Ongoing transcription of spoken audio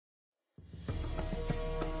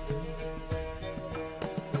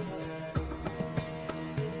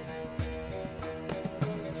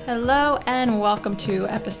Hello and welcome to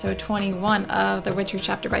episode 21 of the Witcher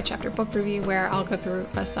chapter by chapter book review, where I'll go through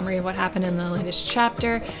a summary of what happened in the latest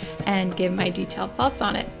chapter and give my detailed thoughts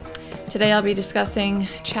on it. Today I'll be discussing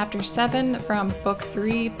chapter 7 from book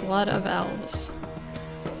 3, Blood of Elves.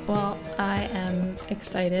 Well, I am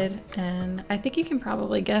excited, and I think you can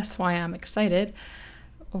probably guess why I'm excited.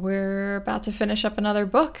 We're about to finish up another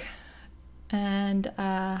book, and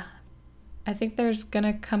I think there's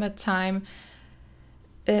gonna come a time.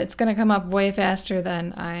 It's going to come up way faster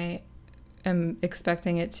than I am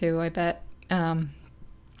expecting it to, I bet,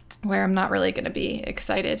 where I'm not really going to be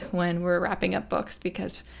excited when we're wrapping up books,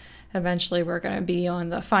 because eventually we're going to be on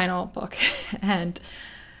the final book, and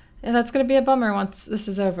that's going to be a bummer once this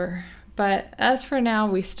is over. But as for now,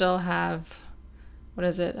 we still have, what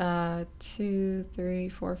is it, 2, 3,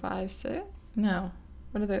 4, 5, 6? No,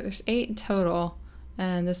 what are there? There's 8 in total.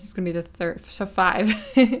 And this is going to be the third, so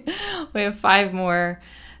 5. We have 5 more,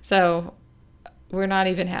 so we're not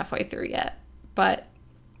even halfway through yet. But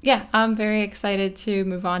yeah, I'm very excited to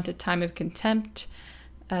move on to Time of Contempt.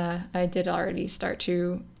 I did already start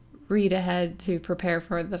to read ahead to prepare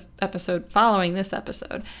for the episode following this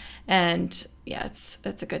episode. And yeah, it's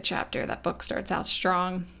a good chapter. That book starts out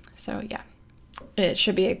strong. So yeah, it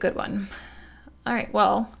should be a good one. All right,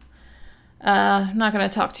 well, I'm not going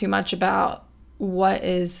to talk too much about what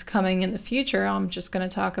is coming in the future. I'm just going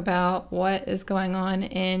to talk about what is going on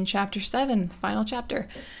in chapter 7, final chapter.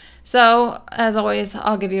 So, as always,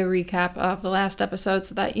 I'll give you a recap of the last episode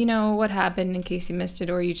so that you know what happened in case you missed it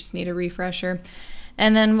or you just need a refresher.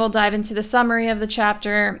 And then we'll dive into the summary of the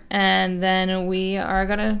chapter, and then we are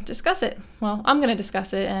going to discuss it. Well, I'm going to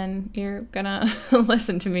discuss it, and you're going to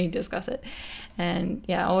listen to me discuss it. And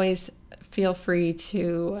yeah, always feel free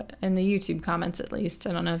to, in the YouTube comments at least,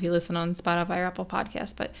 I don't know if you listen on Spotify or Apple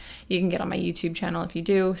Podcasts, but you can get on my YouTube channel if you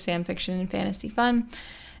do, Sam Fiction and Fantasy Fun,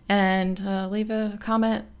 and leave a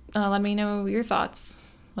comment. Let me know your thoughts.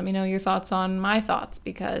 Let me know your thoughts on my thoughts,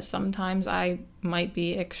 because sometimes I might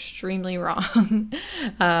be extremely wrong.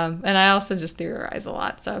 And I also just theorize a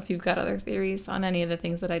lot. So if you've got other theories on any of the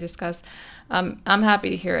things that I discuss, I'm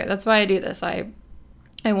happy to hear it. That's why I do this. I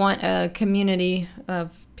want a community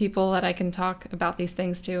of people that I can talk about these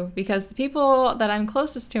things to, because the people that I'm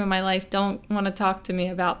closest to in my life don't want to talk to me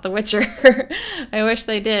about The Witcher. I wish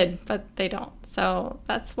they did, but they don't. So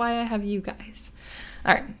that's why I have you guys.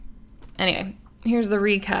 All right. Anyway, here's the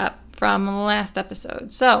recap from the last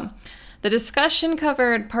episode. So the discussion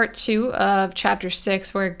covered part 2 of chapter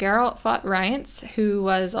 6, where Geralt fought Rience, who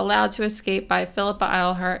was allowed to escape by Philippa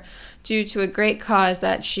Eilhart due to a great cause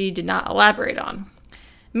that she did not elaborate on.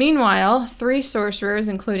 Meanwhile, 3 sorcerers,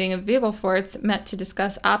 including a Vigilforts, met to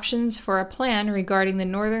discuss options for a plan regarding the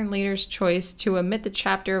Northern leader's choice to omit the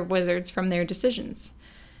chapter of wizards from their decisions.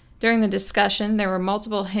 During the discussion, there were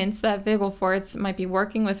multiple hints that Vigilforts might be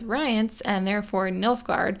working with Rience and therefore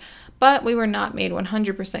Nilfgaard, but we were not made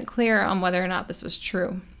 100% clear on whether or not this was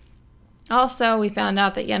true. Also, we found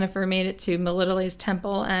out that Yennefer made it to Melitile's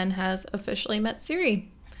temple and has officially met Ciri.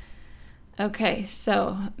 Okay,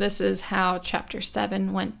 so this is how chapter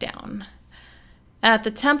 7 went down. At the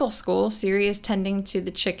temple school, Ciri is tending to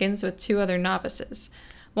the chickens with 2 other novices.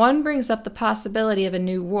 One brings up the possibility of a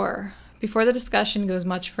new war. Before the discussion goes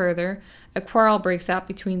much further, a quarrel breaks out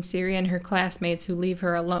between Ciri and her classmates, who leave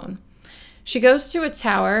her alone. She goes to a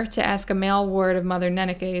tower to ask a male ward of Mother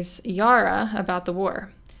Nenneke's, Yara, about the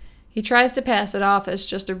war. He tries to pass it off as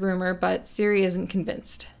just a rumor, but Ciri isn't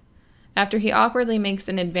convinced. After he awkwardly makes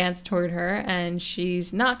an advance toward her, and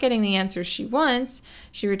she's not getting the answers she wants,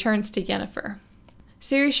 she returns to Yennefer.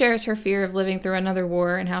 Ciri shares her fear of living through another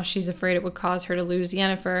war and how she's afraid it would cause her to lose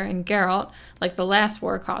Yennefer and Geralt, like the last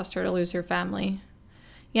war caused her to lose her family.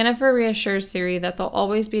 Yennefer reassures Ciri that they'll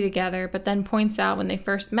always be together, but then points out when they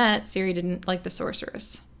first met, Ciri didn't like the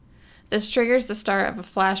sorceress. This triggers the start of a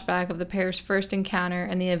flashback of the pair's first encounter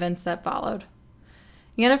and the events that followed.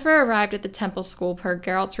 Yennefer arrived at the temple school per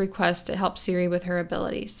Geralt's request to help Ciri with her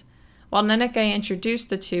abilities. While Nenneke introduced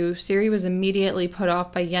the 2, Ciri was immediately put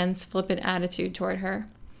off by Yen's flippant attitude toward her.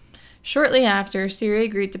 Shortly after, Ciri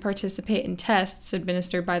agreed to participate in tests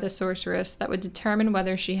administered by the sorceress that would determine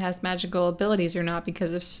whether she has magical abilities or not,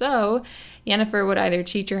 because if so, Yennefer would either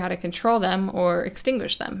teach her how to control them or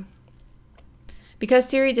extinguish them. Because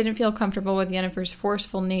Ciri didn't feel comfortable with Yennefer's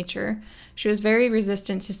forceful nature, she was very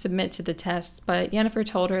resistant to submit to the tests, but Yennefer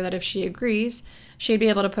told her that if she agrees, she'd be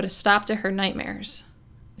able to put a stop to her nightmares.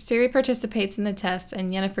 Ciri participates in the test, and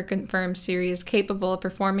Yennefer confirms Ciri is capable of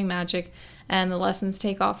performing magic, and the lessons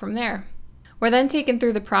take off from there. We're then taken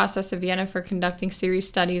through the process of Yennefer conducting Ciri's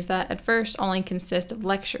studies that at first only consist of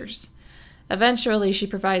lectures. Eventually, she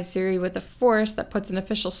provides Ciri with a force that puts an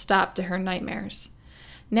official stop to her nightmares.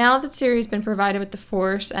 Now that Ciri's been provided with the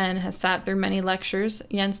Force and has sat through many lectures,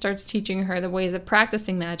 Yen starts teaching her the ways of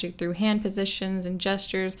practicing magic through hand positions and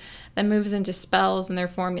gestures that moves into spells and their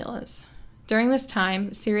formulas. During this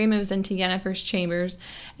time, Ciri moves into Yennefer's chambers,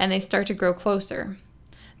 and they start to grow closer.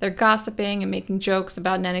 They're gossiping and making jokes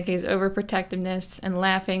about Nenneke's overprotectiveness and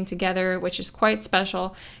laughing together, which is quite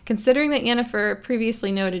special, considering that Yennefer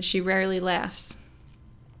previously noted she rarely laughs.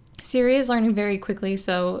 Ciri is learning very quickly,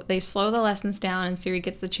 so they slow the lessons down, and Ciri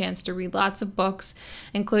gets the chance to read lots of books,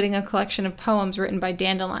 including a collection of poems written by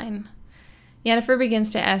Dandelion. Yennefer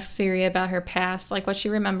begins to ask Ciri about her past, like what she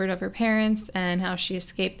remembered of her parents and how she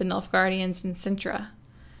escaped the Nilfgaardians in Sintra.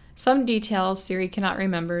 Some details Ciri cannot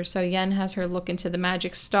remember, so Yen has her look into the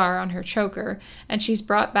magic star on her choker, and she's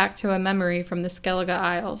brought back to a memory from the Skellige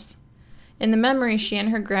Isles. In the memory, she and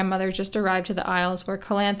her grandmother just arrived to the Isles where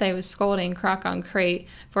Calanthe was scolding Crocon Crate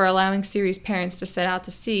for allowing Ciri's parents to set out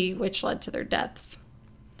to sea, which led to their deaths.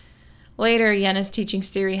 Later, Yen is teaching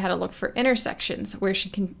Ciri how to look for intersections, where she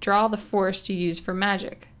can draw the force to use for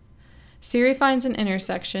magic. Ciri finds an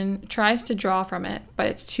intersection, tries to draw from it, but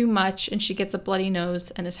it's too much and she gets a bloody nose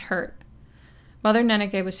and is hurt. Mother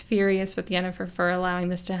Nenneke was furious with Yennefer for allowing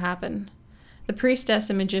this to happen. The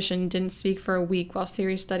priestess and magician didn't speak for a week while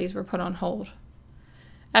Ciri's studies were put on hold.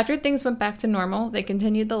 After things went back to normal, they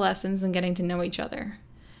continued the lessons and getting to know each other.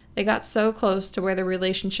 They got so close to where the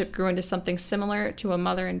relationship grew into something similar to a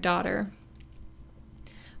mother and daughter.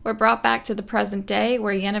 We're brought back to the present day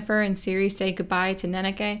where Yennefer and Ciri say goodbye to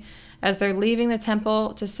Nenneke as they're leaving the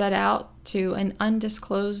temple to set out to an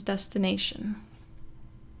undisclosed destination.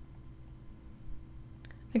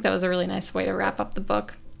 I think that was a really nice way to wrap up the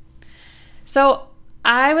book. So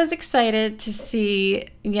I was excited to see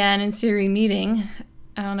Yen and Ciri meeting.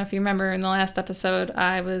 I don't know if you remember in the last episode,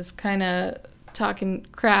 I was kind of talking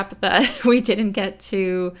crap that we didn't get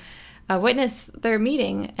to witness their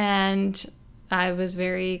meeting, and I was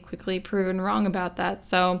very quickly proven wrong about that.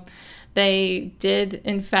 So they did,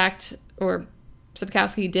 in fact, or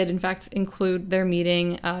Sapkowski did, in fact, include their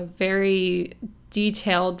meeting, a very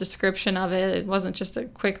detailed description of it. It wasn't just a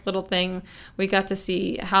quick little thing. We got to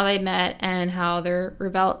see how they met and how their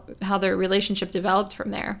relationship developed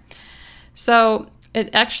from there. So it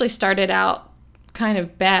actually started out kind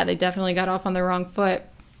of bad. They definitely got off on the wrong foot.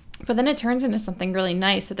 But then it turns into something really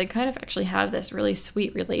nice, that they kind of actually have this really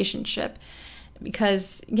sweet relationship.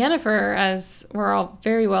 Because Yennefer, as we're all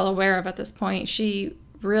very well aware of at this point, she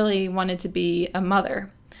really wanted to be a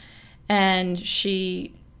mother. And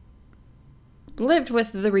she lived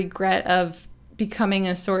with the regret of becoming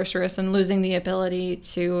a sorceress and losing the ability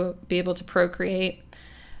to be able to procreate.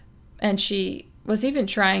 And she was even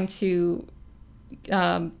trying to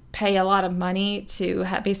pay a lot of money to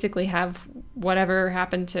basically have whatever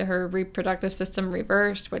happened to her reproductive system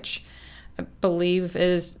reversed, which I believe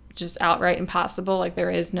is just outright impossible. Like, there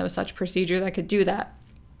is no such procedure that could do that.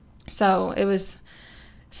 So it was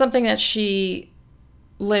something that she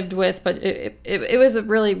lived with, but it was a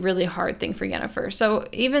really, really hard thing for Yennefer. So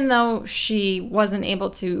even though she wasn't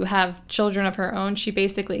able to have children of her own, she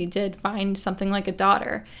basically did find something like a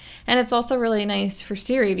daughter. And it's also really nice for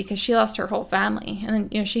Ciri because she lost her whole family.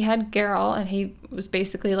 And then, she had Geralt, and he was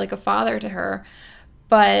basically like a father to her.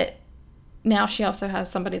 But now she also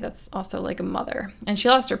has somebody that's also like a mother. And she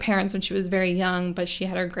lost her parents when she was very young, but she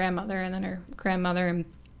had her grandmother, and then her grandmother and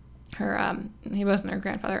her, he wasn't her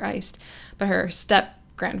grandfather, Iced, but her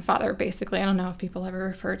step-grandfather, basically. I don't know if people ever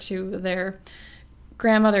refer to their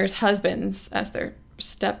grandmother's husbands as their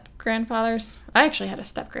step-grandfathers. I actually had a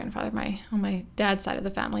step-grandfather. On my dad's side of the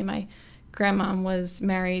family, my grandmom was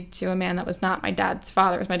married to a man that was not my dad's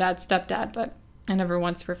father. It was my dad's stepdad, but I never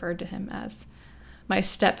once referred to him as my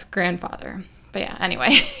step-grandfather. But yeah,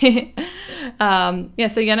 anyway.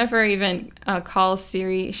 So Yennefer even calls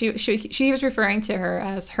Ciri, she was referring to her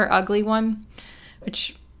as her ugly one,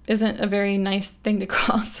 which isn't a very nice thing to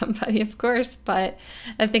call somebody, of course, but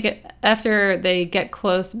I think after they get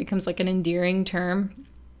close, it becomes like an endearing term.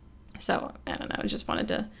 So, I don't know, I just wanted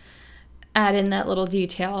to add in that little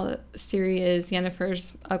detail that Ciri is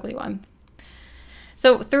Yennefer's ugly one.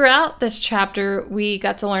 So throughout this chapter, we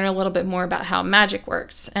got to learn a little bit more about how magic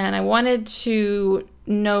works, and I wanted to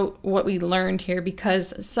note what we learned here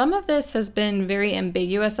because some of this has been very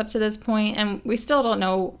ambiguous up to this point, and we still don't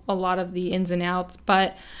know a lot of the ins and outs,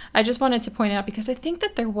 but I just wanted to point out because I think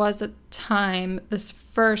that there was a time, this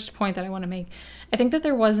first point that I want to make, I think that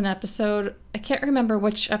there was an episode, I can't remember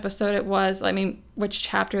which episode it was, which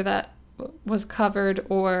chapter that was covered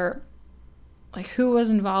or like who was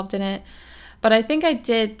involved in it. But I think I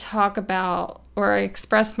did talk about or I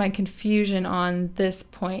expressed my confusion on this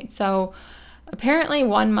point. So apparently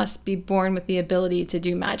one must be born with the ability to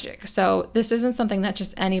do magic. So this isn't something that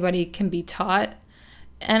just anybody can be taught.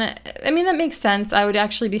 And I mean, that makes sense. I would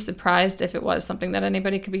actually be surprised if it was something that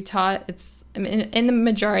anybody could be taught. I mean, in the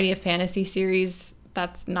majority of fantasy series,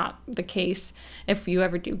 that's not the case. If you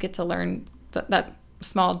ever do get to learn that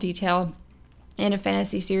small detail in a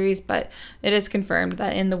fantasy series, but it is confirmed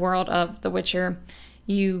that in the world of The Witcher,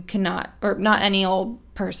 you cannot, or not any old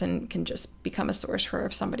person can just become a sorcerer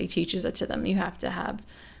if somebody teaches it to them. You have to have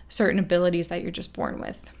certain abilities that you're just born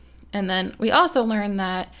with. And then we also learn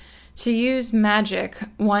that to use magic,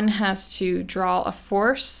 one has to draw a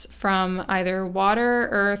force from either water,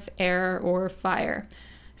 earth, air, or fire.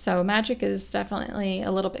 So magic is definitely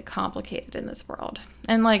a little bit complicated in this world.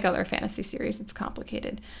 And like other fantasy series, it's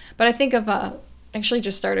complicated. But I think of, actually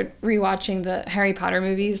just started rewatching the Harry Potter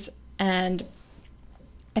movies, and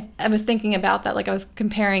I was thinking about that. Like, I was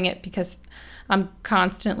comparing it because I'm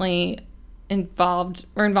constantly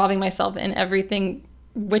involving myself in everything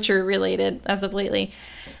Witcher related as of lately.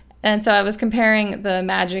 And so I was comparing the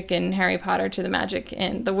magic in Harry Potter to the magic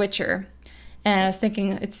in The Witcher. And I was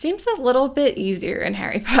thinking, it seems a little bit easier in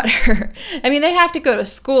Harry Potter. I mean, they have to go to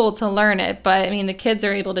school to learn it, but I mean, the kids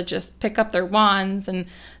are able to just pick up their wands and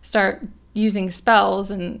start using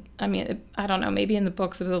spells. And I mean, I don't know, maybe in the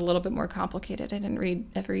books it was a little bit more complicated. I didn't read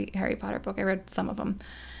every Harry Potter book. I read some of them.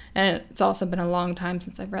 And it's also been a long time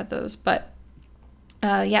since I've read those. But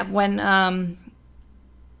yeah,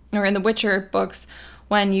 or in the Witcher books,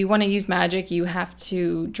 when you want to use magic, you have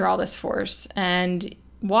to draw this force. And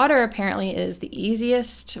water apparently is the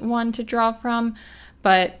easiest one to draw from,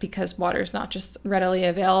 but because water is not just readily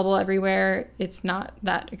available everywhere, it's not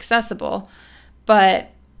that accessible. But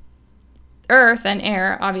earth and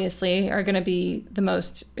air, obviously, are going to be the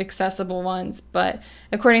most accessible ones. But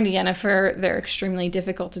according to Yennefer, they're extremely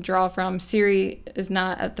difficult to draw from. Ciri is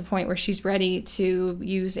not at the point where she's ready to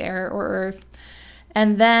use air or earth.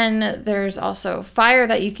 And then there's also fire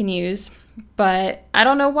that you can use, but I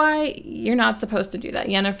don't know why you're not supposed to do that.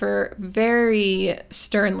 Yennefer very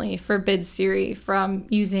sternly forbids Ciri from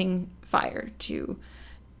using fire to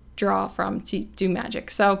draw from, to do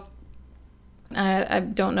magic. So I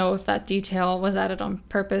don't know if that detail was added on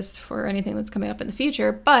purpose for anything that's coming up in the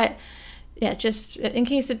future, but yeah, just in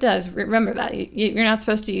case it does, remember that you're not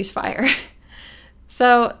supposed to use fire.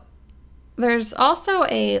 So there's also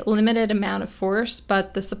a limited amount of force,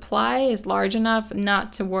 but the supply is large enough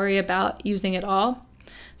not to worry about using it all.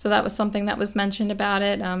 So that was something that was mentioned about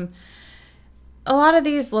it. A lot of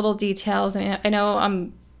these little details, I mean, I know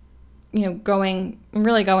I'm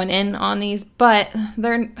really going in on these, but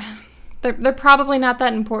they're probably not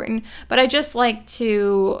that important. But I just like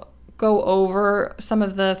to go over some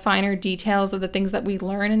of the finer details of the things that we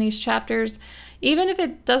learn in these chapters. Even if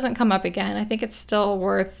it doesn't come up again, I think it's still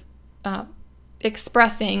worth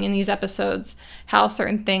expressing in these episodes how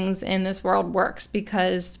certain things in this world works,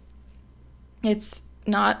 because it's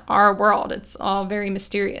not our world. It's all very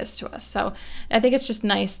mysterious to us. So I think it's just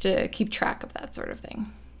nice to keep track of that sort of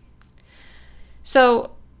thing.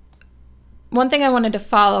 So one thing I wanted to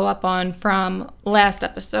follow up on from last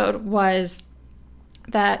episode was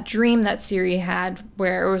that dream that Ciri had,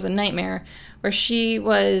 where it was a nightmare, where she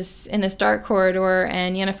was in this dark corridor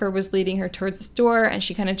and Yennefer was leading her towards this door, and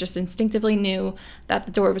she kind of just instinctively knew that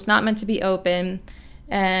the door was not meant to be open,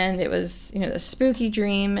 and it was, a spooky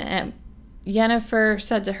dream. And Yennefer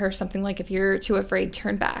said to her something like, "If you're too afraid,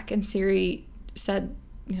 turn back." And Ciri said,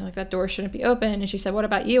 that door shouldn't be open. And she said, "What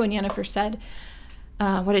about you?" And Yennefer said,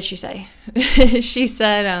 what did she say? She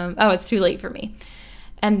said, "Oh, it's too late for me."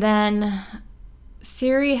 And then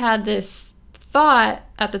Ciri had this thought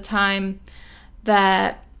at the time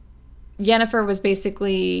that Yennefer was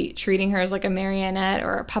basically treating her as like a marionette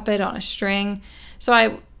or a puppet on a string. So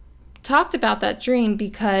I talked about that dream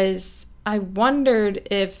because I wondered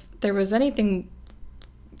if there was anything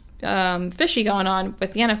fishy going on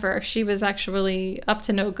with Yennefer, if she was actually up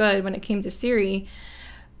to no good when it came to Ciri.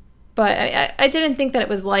 But I didn't think that it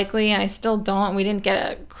was likely, and I still don't. We didn't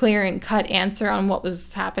get a clear and cut answer on what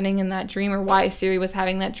was happening in that dream or why Ciri was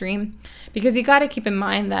having that dream. Because you got to keep in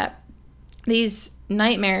mind that these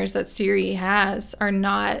nightmares that Ciri has are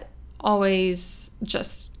not always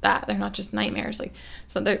just that. They're not just nightmares.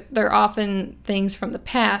 So they're often things from the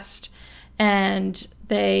past, and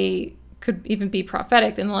they could even be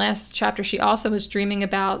prophetic. In the last chapter, she also was dreaming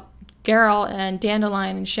about Geralt and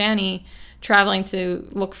Dandelion and Shani traveling to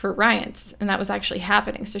look for Rience, and that was actually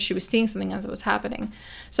happening. So she was seeing something as it was happening.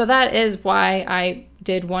 So that is why I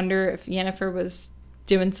did wonder if Yennefer was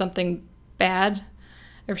doing something bad,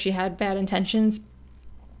 or if she had bad intentions.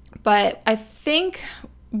 But I think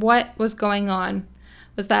what was going on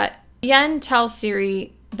was that Yen tells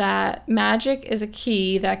Ciri that magic is a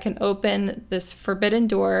key that can open this forbidden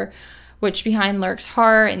door, which behind lurks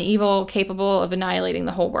horror and evil capable of annihilating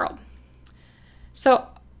the whole world. So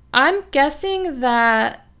I'm guessing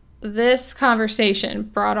that this conversation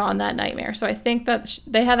brought on that nightmare. So I think that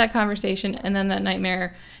they had that conversation, and then that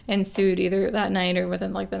nightmare ensued either that night or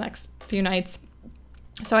within like the next few nights.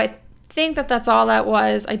 So I think that that's all that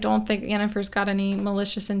was. I don't think Yennefer's got any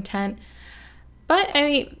malicious intent. But I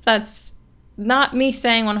mean, that's not me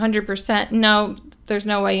saying 100%. No, there's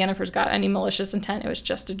no way Yennefer's got any malicious intent. It was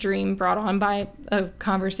just a dream brought on by a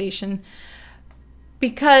conversation.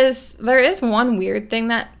 Because there is one weird thing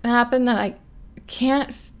that happened that I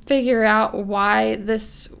can't figure out why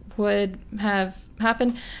this would have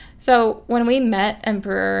happened. So when we met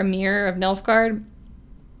Emperor Emir of Nilfgaard,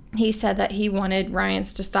 he said that he wanted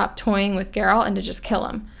Rience to stop toying with Geralt and to just kill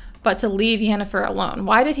him, but to leave Yennefer alone.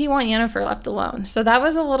 Why did he want Yennefer left alone? So that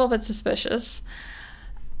was a little bit suspicious.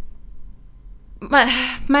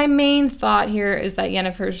 My main thought here is that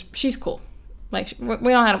she's cool. Like,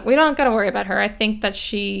 we don't got to worry about her. I think that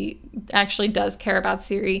she actually does care about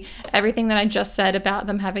Ciri. Everything that I just said about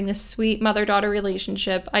them having this sweet mother-daughter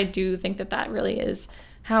relationship, I do think that that really is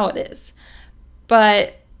how it is.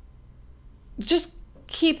 But just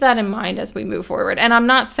keep that in mind as we move forward. And I'm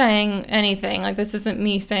not saying anything. Like, this isn't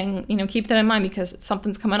me saying, keep that in mind because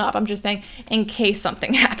something's coming up. I'm just saying in case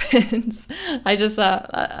something happens. I just,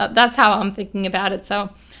 that's how I'm thinking about it. So,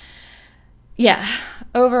 yeah,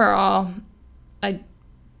 overall,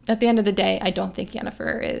 at the end of the day, I don't think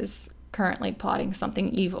Yennefer is currently plotting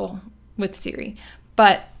something evil with Ciri.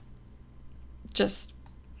 But just,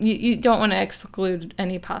 you don't want to exclude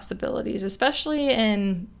any possibilities, especially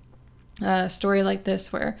in a story like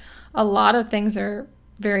this where a lot of things are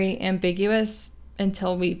very ambiguous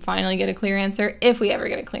until we finally get a clear answer, if we ever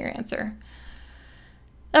get a clear answer.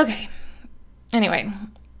 Okay. Anyway,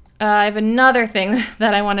 I have another thing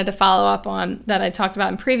that I wanted to follow up on that I talked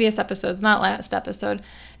about in previous episodes, not last episode.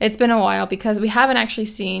 It's been a while because we haven't actually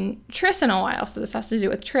seen Triss in a while, so this has to do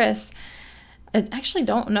with Triss. I actually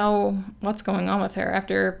don't know what's going on with her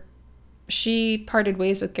after she parted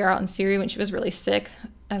ways with Geralt and Ciri when she was really sick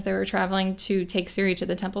as they were traveling to take Ciri to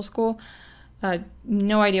the temple school.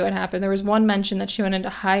 No idea what happened. There was one mention that she went into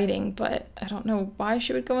hiding, but I don't know why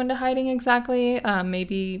she would go into hiding exactly.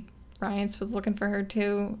 Maybe Rience was looking for her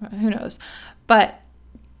too. Who knows? But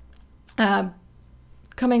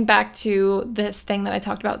coming back to this thing that I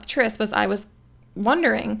talked about with Triss I was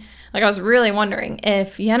really wondering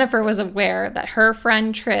if Yennefer was aware that her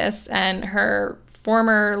friend Triss and her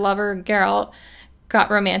former lover Geralt got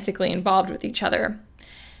romantically involved with each other.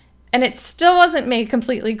 And it still wasn't made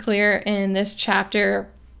completely clear in this chapter,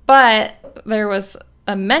 but there was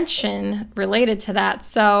a mention related to that.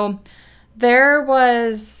 So there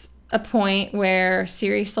was a point where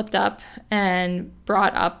Ciri slipped up and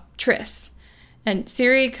brought up Triss. And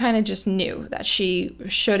Ciri kind of just knew that she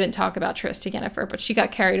shouldn't talk about Triss to Yennefer, but she got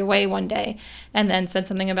carried away one day and then said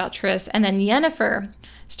something about Triss. And then Yennefer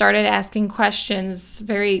started asking questions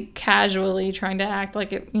very casually, trying to act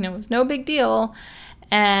like it, was no big deal.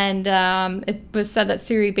 And it was said that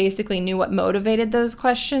Ciri basically knew what motivated those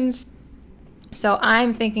questions. So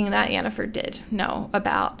I'm thinking that Yennefer did know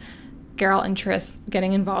about Geralt and Triss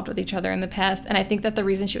getting involved with each other in the past. And I think that the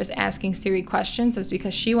reason she was asking Ciri questions was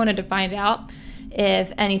because she wanted to find out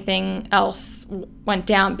if anything else went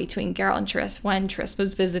down between Geralt and Triss when Triss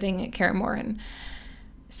was visiting at Kaer Morhen.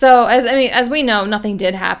 So, as we know, nothing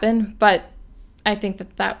did happen, but I think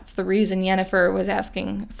that that's the reason Yennefer was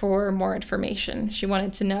asking for more information. She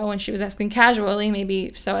wanted to know, and she was asking casually,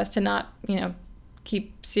 maybe so as to not,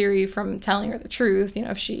 keep Ciri from telling her the truth.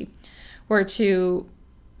 If she were to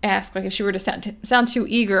ask, like if she were to sound too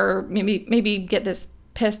eager, or maybe get this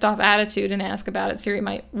pissed off attitude and ask about it, Ciri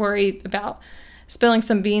might worry about spilling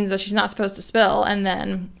some beans that she's not supposed to spill, and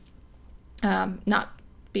then not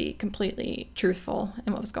be completely truthful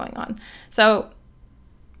in what was going on. So,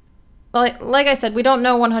 like I said, we don't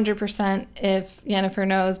know 100% if Yennefer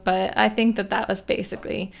knows, but I think that was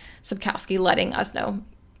basically Sapkowski letting us know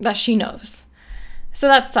that she knows. So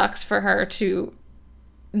that sucks for her to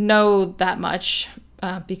know that much,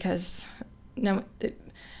 because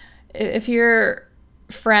if your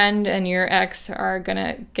friend and your ex are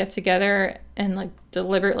gonna get together and like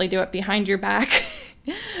deliberately do it behind your back,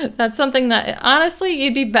 that's something that honestly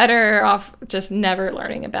you'd be better off just never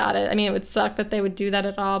learning about it. I mean, it would suck that they would do that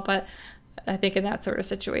at all, but I think in that sort of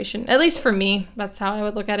situation, at least for me, that's how I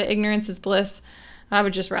would look at it. Ignorance is bliss. I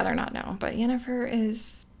would just rather not know, but Yennefer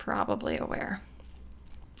is probably aware.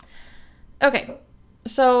 Okay,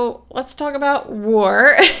 So let's talk about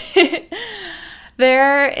war.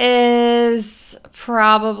 There is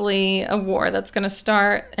probably a war that's going to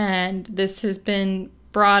start, and this has been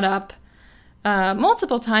brought up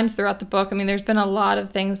multiple times throughout the book. I mean, there's been a lot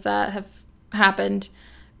of things that have happened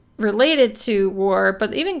related to war,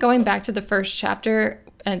 but even going back to the first chapter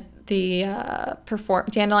and the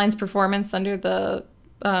Dandelion's performance under the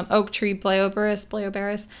oak tree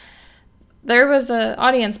Bleoberis, there was an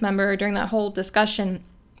audience member during that whole discussion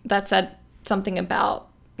that said something about,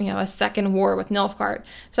 a second war with Nilfgaard.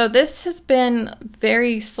 So this has been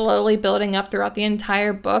very slowly building up throughout the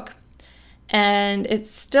entire book, and it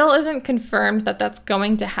still isn't confirmed that that's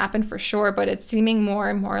going to happen for sure, but it's seeming more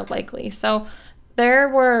and more likely. So there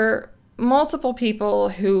were multiple people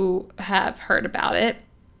who have heard about it,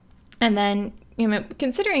 and then,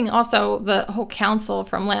 considering also the whole council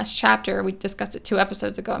from last chapter, we discussed it 2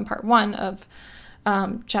 episodes ago in part 1 of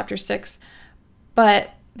chapter 6, but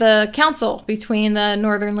the council between the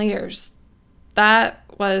northern leaders, that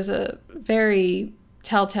was a very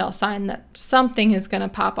telltale sign that something is going to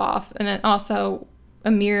pop off. And then also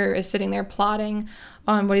Emir is sitting there plotting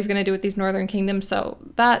on what he's going to do with these northern kingdoms. So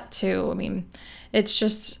that too, it's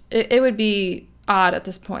just, it would be odd at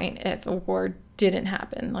this point if a war didn't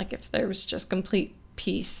happen. Like if there was just complete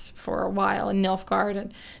peace for a while and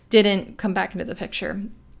Nilfgaard didn't come back into the picture.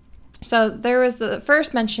 So there was the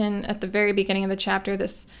first mention at the very beginning of the chapter,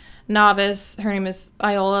 this novice, her name is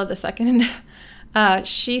Iola II.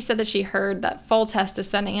 She said that she heard that Foltest is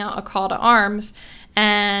sending out a call to arms,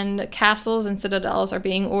 and castles and citadels are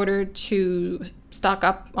being ordered to stock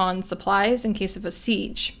up on supplies in case of a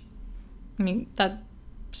siege. That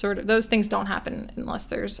those things don't happen unless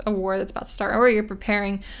there's a war that's about to start, or you're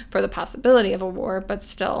preparing for the possibility of a war, but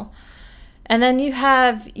still. And then you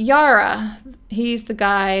have Yara. He's the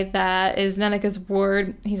guy that is Neneka's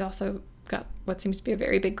ward. He's also got what seems to be a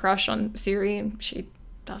very big crush on Ciri, and she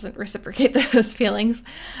doesn't reciprocate those feelings.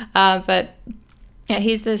 But yeah,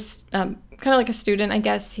 he's this kind of like a student, I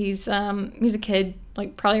guess. He's a kid,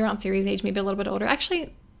 like probably around Ciri's age, maybe a little bit older.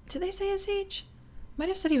 Actually, did they say his age? Might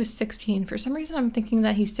have said he was 16. For some reason, I'm thinking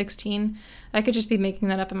that he's 16. I could just be making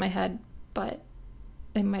that up in my head, but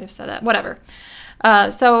they might have said that. Whatever.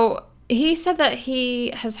 So he said that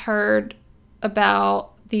he has heard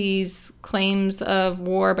about these claims of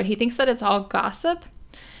war, but he thinks that it's all gossip.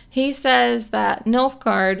 He says that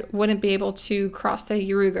Nilfgaard wouldn't be able to cross the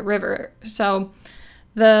Yaruga River. So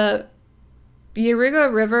the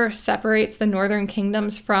Yaruga River separates the northern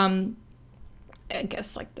kingdoms from, I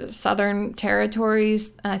guess, like the southern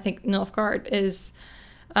territories. I think Nilfgaard is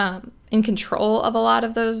in control of a lot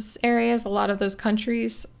of those areas, a lot of those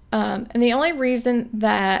countries. And the only reason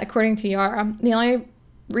that, according to Yara, the only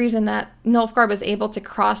reason that Nilfgaard was able to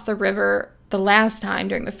cross the river the last time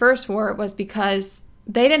during the First War was because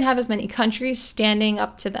they didn't have as many countries standing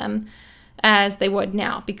up to them as they would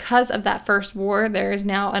now. Because of that First War, there is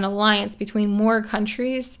now an alliance between more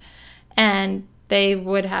countries, and they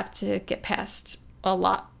would have to get past a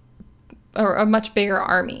lot, or a much bigger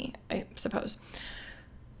army, I suppose.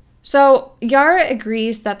 So Yara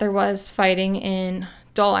agrees that there was fighting in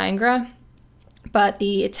Dol Angra, but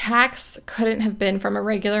the attacks couldn't have been from a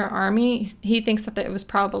regular army. He thinks that it was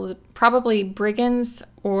probably brigands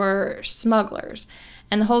or smugglers.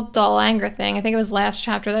 And the whole Dol Angra thing, I think it was last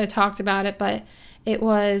chapter that I talked about it, but it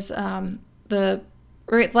was the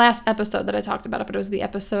last episode that I talked about it, but it was the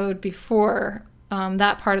episode before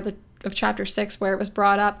that part of chapter 6 where it was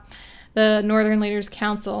brought up. The Northern Leaders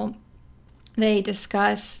Council, they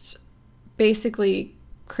discussed basically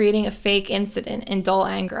creating a fake incident in Dol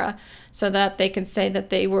Angra so that they could say that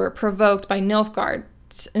they were provoked by Nilfgaard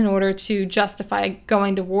in order to justify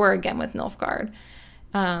going to war again with Nilfgaard,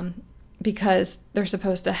 because they're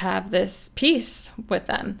supposed to have this peace with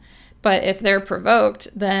them. But if they're provoked,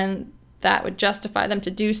 then that would justify them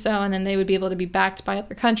to do so, and then they would be able to be backed by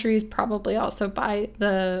other countries, probably also by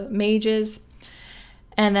the mages.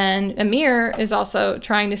 And then Emir is also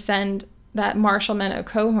trying to send that Marshal Menno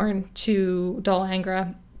Cohorn to Dol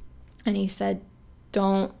Angra, and he said,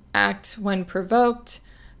 don't act when provoked.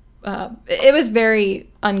 It was very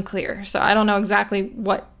unclear, so I don't know exactly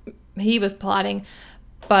what he was plotting,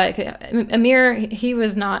 but Emir, he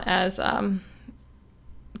was not as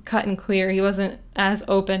cut and clear. He wasn't as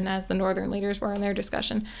open as the northern leaders were in their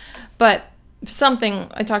discussion. But something,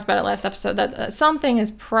 I talked about it last episode, that something is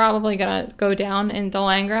probably going to go down in Dol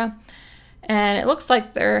Angra. And it looks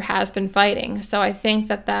like there has been fighting. So I think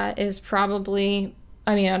that is probably,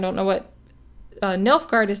 I don't know what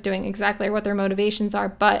Nilfgaard is doing exactly or what their motivations are,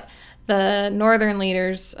 but the northern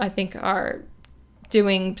leaders, I think, are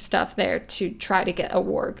doing stuff there to try to get a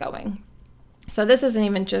war going. So this isn't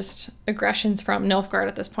even just aggressions from Nilfgaard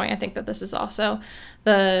at this point. I think that this is also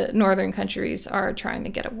the northern countries are trying to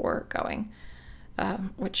get a war going,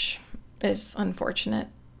 which is unfortunate.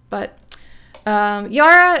 But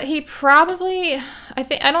Yara, I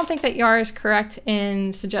don't think that Yara is correct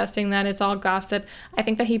in suggesting that it's all gossip. I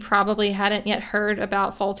think that he probably hadn't yet heard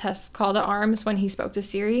about Foltest's call to arms when he spoke to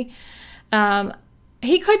Ciri.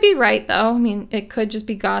 He could be right, though. I mean, it could just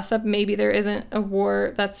be gossip. Maybe there isn't a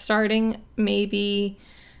war that's starting. Maybe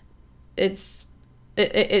there's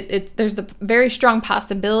the very strong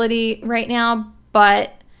possibility right now,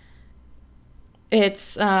 but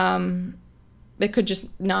it could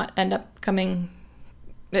just not end up coming.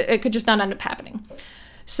 It could just not end up happening.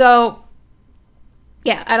 So,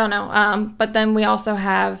 yeah, I don't know. But then we also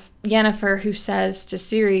have Yennefer, who says to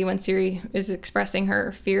Ciri, when Ciri is expressing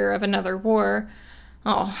her fear of another war,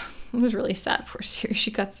 oh, it was really sad for Ciri. She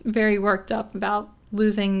got very worked up about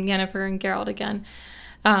losing Yennefer and Geralt again.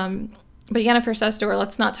 But Yennefer says to her,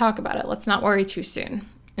 let's not talk about it. Let's not worry too soon.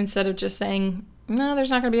 Instead of just saying, no, there's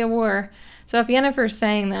not going to be a war. So if Yennefer's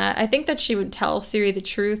saying that, I think that she would tell Ciri the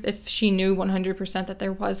truth if she knew 100% that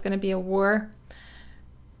there was going to be a war.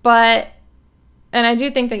 And I do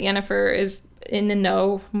think that Yennefer is in the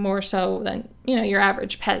know more so than, your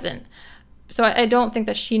average peasant. So I don't think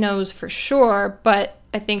that she knows for sure, but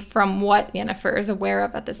I think from what Yennefer is aware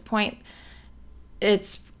of at this point,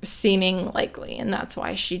 it's seeming likely, and that's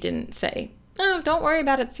why she didn't say, oh, don't worry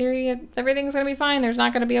about it, Ciri, everything's going to be fine, there's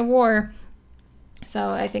not going to be a war. So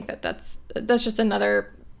I think that that's just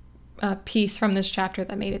another piece from this chapter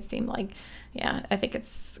that made it seem like, yeah, I think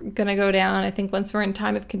it's going to go down. I think once we're in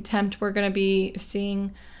time of contempt, we're going to be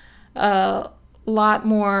seeing lot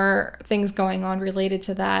more things going on related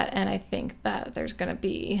to that, and I think that there's going to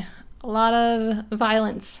be a lot of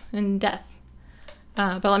violence and death.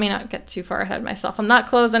 But let me not get too far ahead of myself. I'm not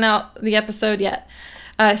closing out the episode yet.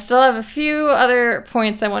 I still have a few other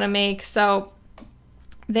points I want to make. So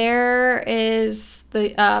there is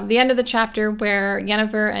the end of the chapter where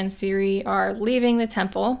Yennefer and Ciri are leaving the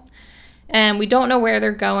temple, and we don't know where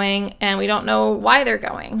they're going, and we don't know why they're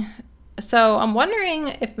going. So I'm wondering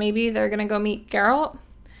if maybe they're going to go meet Geralt.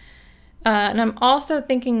 And I'm also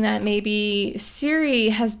thinking that maybe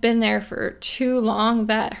Ciri has been there for too long,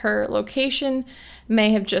 that her location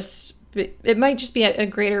may have it might just be at a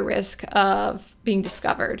greater risk of being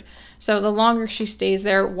discovered. So the longer she stays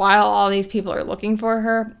there while all these people are looking for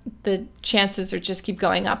her, the chances are just keep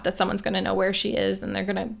going up that someone's going to know where she is and they're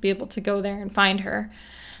going to be able to go there and find her.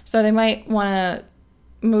 So they might want to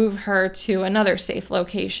move her to another safe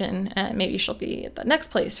location, and maybe she'll be at the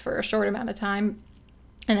next place for a short amount of time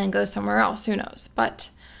and then go somewhere else. Who knows?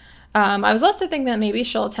 But I was also thinking that maybe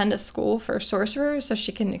she'll attend a school for sorcerers so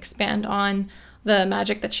she can expand on the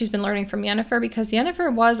magic that she's been learning from Yennefer, because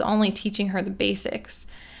Yennefer was only teaching her the basics.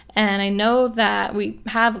 And I know that we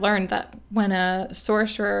have learned that when a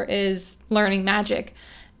sorcerer is learning magic,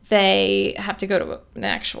 they have to go to an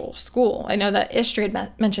actual school. I know that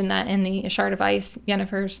Istrid mentioned that in the Shard of Ice,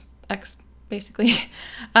 Yennefer's ex, basically.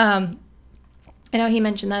 I know he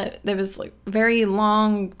mentioned that there was like very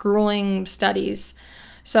long, grueling studies.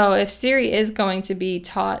 So if Ciri is going to be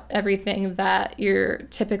taught everything that your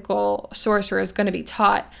typical sorcerer is going to be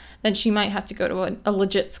taught, then she might have to go to a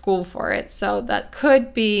legit school for it. So that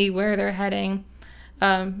could be where they're heading.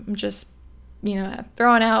 I'm just,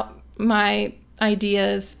 throwing out my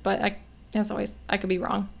ideas, but as always, I could be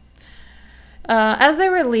wrong. As they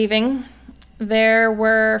were leaving, there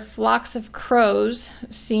were flocks of crows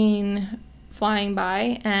seen flying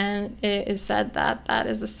by, and it is said that that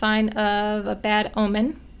is a sign of a bad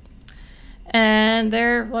omen. And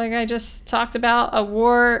they're, like I just talked about, a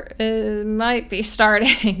war might be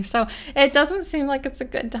starting. So it doesn't seem like it's a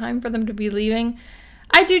good time for them to be leaving.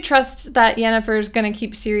 I do trust that Yennefer is going to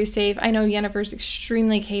keep Ciri safe. I know Yennefer is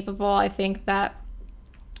extremely capable. I think that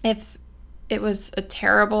if it was a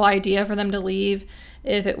terrible idea for them to leave,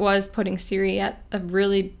 if it was putting Ciri at a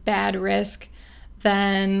really bad risk,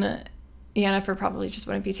 then Yennefer probably just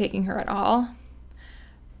wouldn't be taking her at all.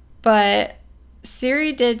 But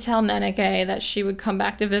Ciri did tell Nenneke that she would come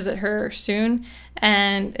back to visit her soon,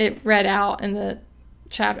 and it read out in the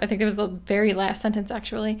chapter, I think it was the very last sentence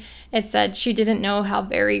actually, it said she didn't know how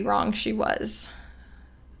very wrong she was.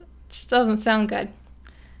 Just doesn't sound good.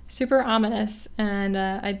 Super ominous, and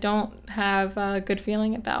I don't have a good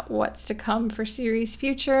feeling about what's to come for Ciri's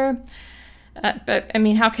future. But I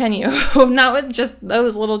mean, how can you? Not with just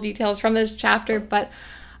those little details from this chapter, but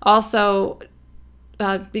also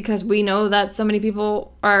because we know that so many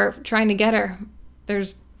people are trying to get her.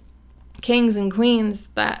 There's kings and queens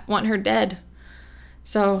that want her dead.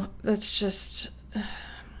 So that's just,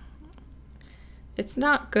 it's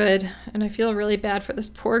not good, and I feel really bad for this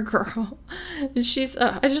poor girl. And she's,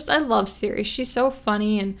 I love Siri. She's so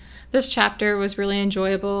funny, and this chapter was really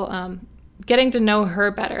enjoyable. Getting to know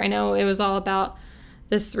her better. I know it was all about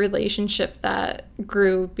this relationship that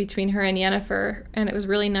grew between her and Yennefer, and it was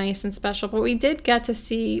really nice and special. But we did get to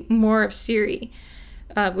see more of Ciri.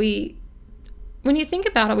 When you think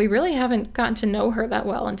about it, we really haven't gotten to know her that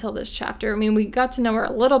well until this chapter. I mean, we got to know her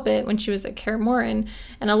a little bit when she was at Kaer Morhen,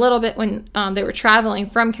 and a little bit when they were traveling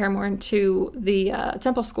from Kaer Morhen to the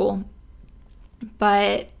temple school.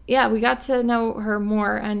 But yeah, we got to know her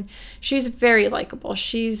more, and she's very likable.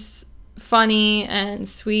 She's funny and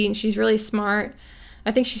sweet, and she's really smart.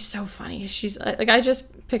 I think she's so funny. She's like, I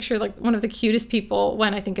just picture like one of the cutest people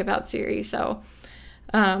when I think about Ciri. So,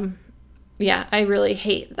 yeah, I really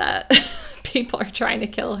hate that people are trying to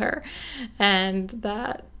kill her, and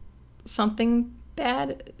that something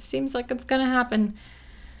bad seems like it's gonna happen.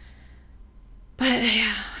 But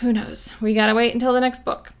yeah, who knows? We gotta wait until the next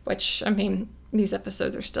book, which, I mean, these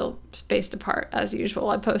episodes are still spaced apart as usual.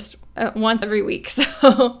 I post once every week,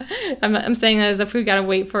 so I'm saying that as if we gotta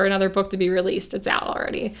wait for another book to be released. It's out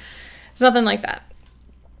already. It's nothing like that.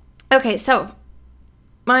 Okay, so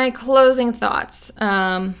my closing thoughts.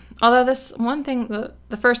 Although this one thing,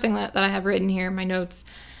 the first thing that I have written here in my notes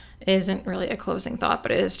isn't really a closing thought,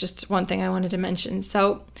 but it is just one thing I wanted to mention.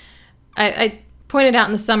 So I pointed out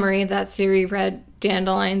in the summary that Ciri read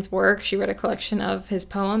Dandelion's work. She read a collection of his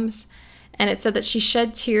poems, and it said that she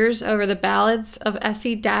shed tears over the ballads of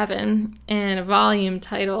Essie Davin in a volume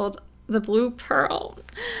titled The Blue Pearl.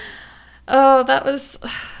 Oh,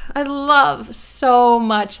 I love so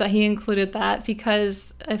much that he included that,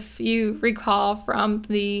 because if you recall from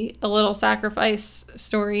the A Little Sacrifice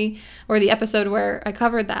story, or the episode where I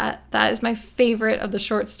covered that is my favorite of the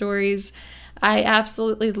short stories. I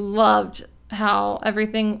absolutely loved how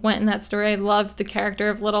everything went in that story. I loved the character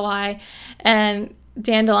of Little Eye, and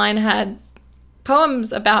Dandelion had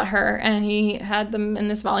poems about her, and he had them in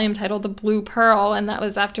this volume titled The Blue Pearl, and that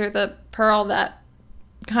was after the pearl that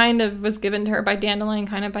kind of was given to her by Dandelion,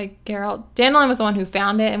 kind of by Geralt. Dandelion was the one who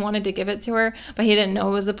found it and wanted to give it to her, but he didn't know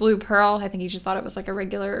it was a blue pearl. I think he just thought it was like a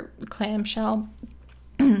regular clamshell.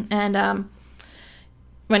 And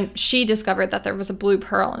when she discovered that there was a blue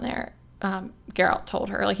pearl in there, Geralt told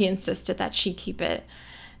her, like, he insisted that she keep it,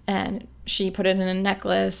 and she put it in a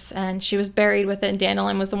necklace, and she was buried with it, and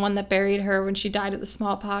Dandelion was the one that buried her when she died of the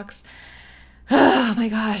smallpox. Oh my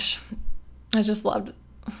gosh.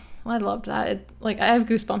 I loved that. I have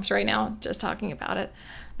goosebumps right now just talking about it.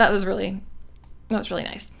 That was really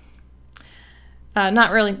nice.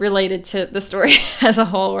 Not really related to the story as a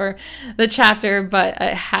whole or the chapter, but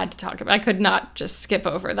I had to talk about it. I could not just skip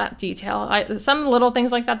over that detail. Some little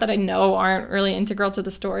things like that I know aren't really integral to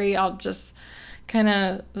the story, I'll just kind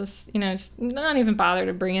of, just not even bother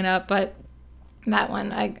to bring it up, but that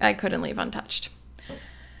one I couldn't leave untouched.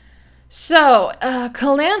 So,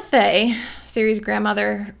 Calanthe, Ciri's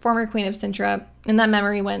grandmother, former queen of Cintra, in that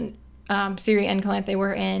memory when Ciri and Calanthe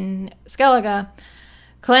were in Skellige,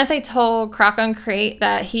 Calanthe told Crocon Crate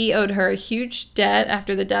that he owed her a huge debt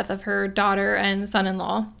after the death of her daughter and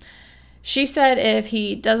son-in-law. She said if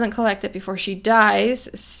he doesn't collect it before she dies,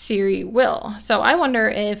 Ciri will. So I wonder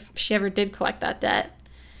if she ever did collect that debt,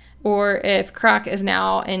 or if Croc is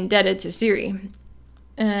now indebted to Ciri.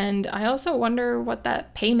 And I also wonder what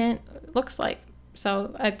that payment looks like.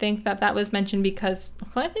 So I think that was mentioned because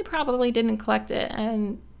Calanthe probably didn't collect it,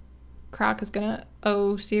 and Croc is going to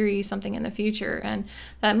owe Ciri something in the future, and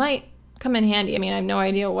that might come in handy. I mean, I have no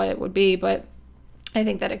idea what it would be, but I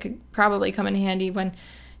think that it could probably come in handy when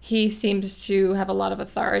he seems to have a lot of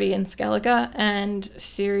authority in Skellige, and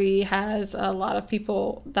Ciri has a lot of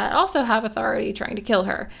people that also have authority trying to kill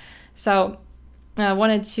her. So I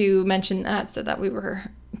wanted to mention that so that we were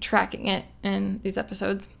tracking it in these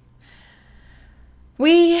episodes.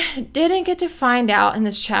 We didn't get to find out in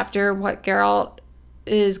this chapter what Geralt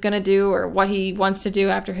is going to do or what he wants to do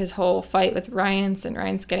after his whole fight with Rience and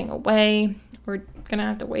Rience getting away. We're going to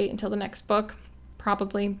have to wait until the next book,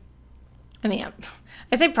 probably. I mean,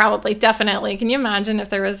 I say probably, definitely. Can you imagine if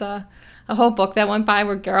there was a whole book that went by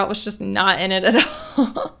where Geralt was just not in it at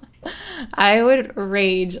all? I would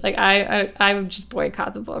rage. Like, I would just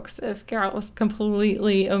boycott the books if Geralt was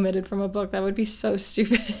completely omitted from a book. That would be so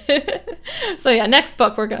stupid. So yeah, next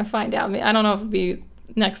book we're going to find out. I mean, I don't know if it'll be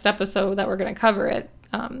next episode that we're going to cover it.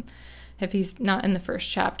 If he's not in the first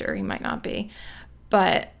chapter, he might not be.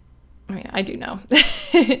 But, I mean, I do know.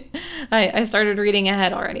 I started reading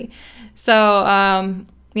ahead already. So,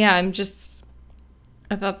 yeah,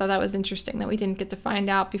 I thought that was interesting that we didn't get to find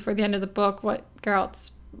out before the end of the book what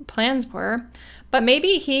Geralt's plans were. But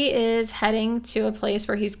maybe he is heading to a place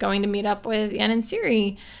where he's going to meet up with Yen and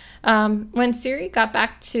Ciri. When Ciri got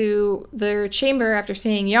back to their chamber after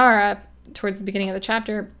seeing Yara towards the beginning of the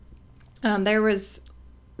chapter, there was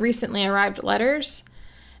recently arrived letters,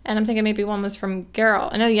 and I'm thinking maybe one was from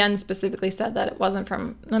Geralt. I know Yen specifically said that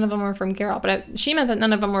none of them were from Geralt, but she meant that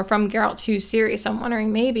none of them were from Geralt to Ciri, so I'm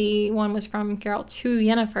wondering maybe one was from Geralt to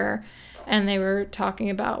Yennefer, and they were talking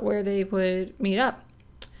about where they would meet up.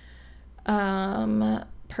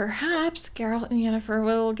 Perhaps Geralt and Yennefer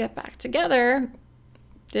will get back together.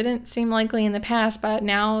 Didn't seem likely in the past, but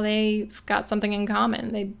now they've got something in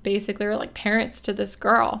common. They basically are like parents to this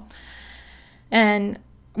girl. And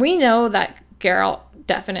we know that Geralt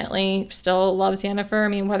definitely still loves Yennefer. I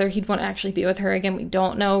mean, whether he'd want to actually be with her again, we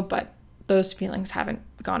don't know, but those feelings haven't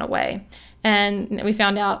gone away. And we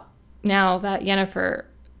found out now that Yennefer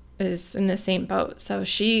is in the same boat. So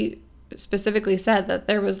she specifically said that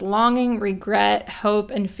there was longing, regret,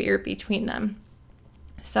 hope, and fear between them.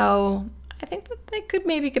 So I think that they could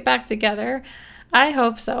maybe get back together. I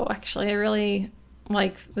hope so, actually. I really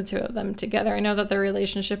like the two of them together. I know that their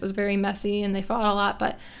relationship was very messy and they fought a lot,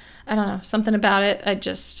 but I don't know, something about it,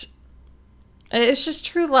 it's just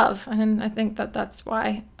true love. And I think that that's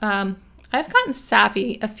why. I've gotten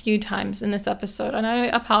sappy a few times in this episode, and I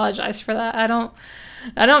apologize for that. I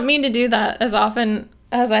don't mean to do that as often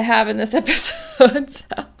as I have in this episode. So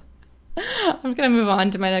I'm going to move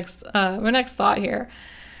on to my next thought here.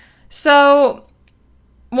 So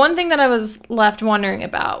one thing that I was left wondering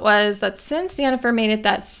about was that since Yennefer made it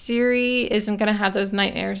that Ciri isn't going to have those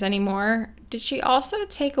nightmares anymore, did she also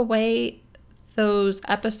take away those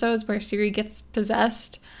episodes where Ciri gets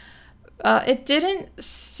possessed? It didn't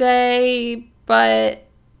say, but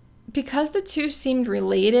because the two seemed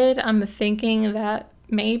related, I'm thinking that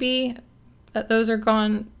maybe that those are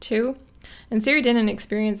gone too. And Ciri didn't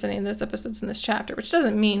experience any of those episodes in this chapter, which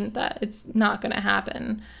doesn't mean that it's not going to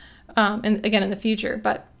happen. And again, in the future,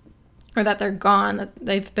 or that they're gone, that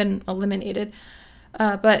they've been eliminated.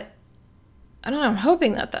 But I don't know, I'm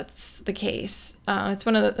hoping that that's the case. It's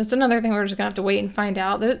another thing we're just gonna have to wait and find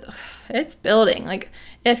out. It's building. Like,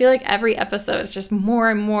 I feel like every episode is just more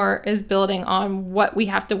and more is building on what we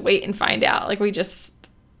have to wait and find out. Like, we're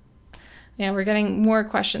getting more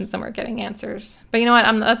questions than we're getting answers. But you know what?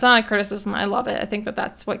 That's not a criticism. I love it. I think that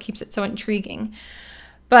that's what keeps it so intriguing.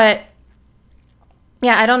 But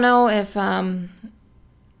yeah, I don't know if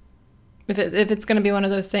it's going to be one of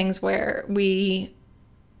those things where we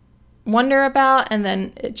wonder about and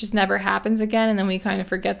then it just never happens again, and then we kind of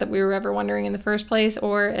forget that we were ever wondering in the first place,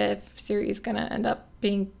 or if Ciri is going to end up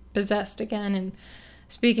being possessed again and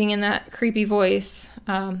speaking in that creepy voice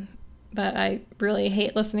that I really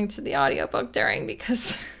hate listening to the audiobook during,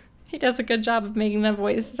 because he does a good job of making that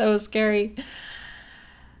voice so scary.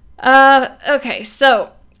 Okay,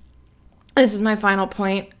 so this is my final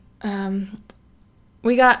point.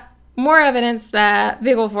 We got more evidence that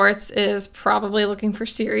Vigilforts is probably looking for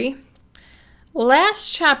Ciri.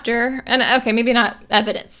 Last chapter, and okay, maybe not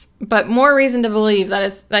evidence, but more reason to believe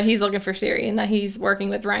that he's looking for Ciri and that he's working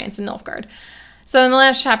with Rience and Nilfgaard. So in the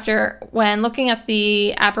last chapter, when looking at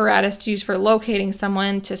the apparatus used for locating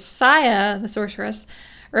someone, Tissaia, the sorceress,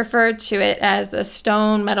 referred to it as the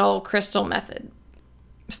stone, metal, crystal method.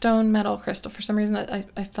 Stone, metal, crystal. For some reason,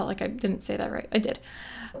 I felt like I didn't say that right. I did.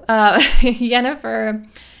 Yennefer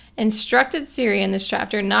instructed Ciri in this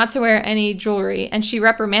chapter not to wear any jewelry, and she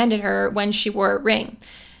reprimanded her when she wore a ring.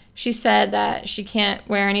 She said that she can't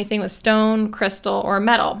wear anything with stone, crystal, or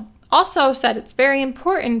metal. Also said it's very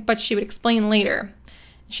important, but she would explain later.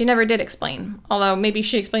 She never did explain, although maybe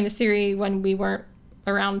she explained to Ciri when we weren't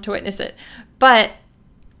around to witness it. But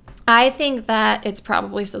I think that it's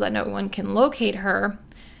probably so that no one can locate her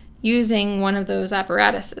using one of those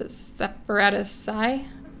apparatuses. Apparatusi?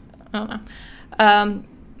 I don't know.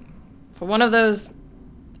 One of those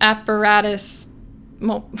apparatus...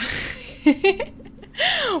 one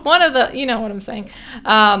of the... You know what I'm saying.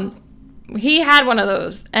 He had one of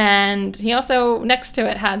those, and he also, next to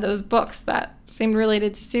it, had those books that seemed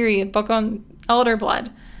related to Ciri, a book on elder blood.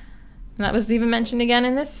 And that was even mentioned again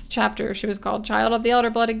in this chapter. She was called Child of the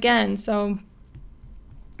Elder Blood again. So,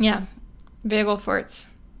 yeah, Vigilforts.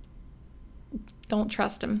 Don't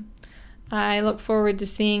trust him. I look forward to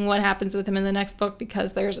seeing what happens with him in the next book,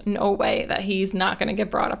 because there's no way that he's not going to get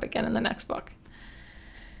brought up again in the next book.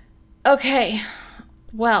 Okay,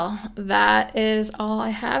 well, that is all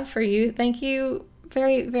I have for you. Thank you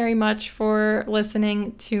very, very much for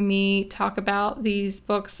listening to me talk about these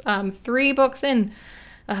books. 3 books in.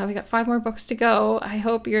 We got 5 more books to go. I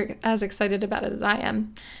hope you're as excited about it as I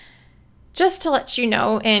am. Just to let you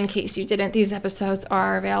know, in case you didn't, these episodes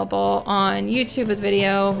are available on YouTube with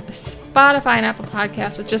video, Spotify and Apple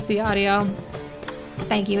Podcasts with just the audio.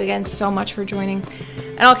 Thank you again so much for joining,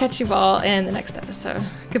 and I'll catch you all in the next episode.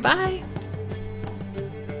 Goodbye.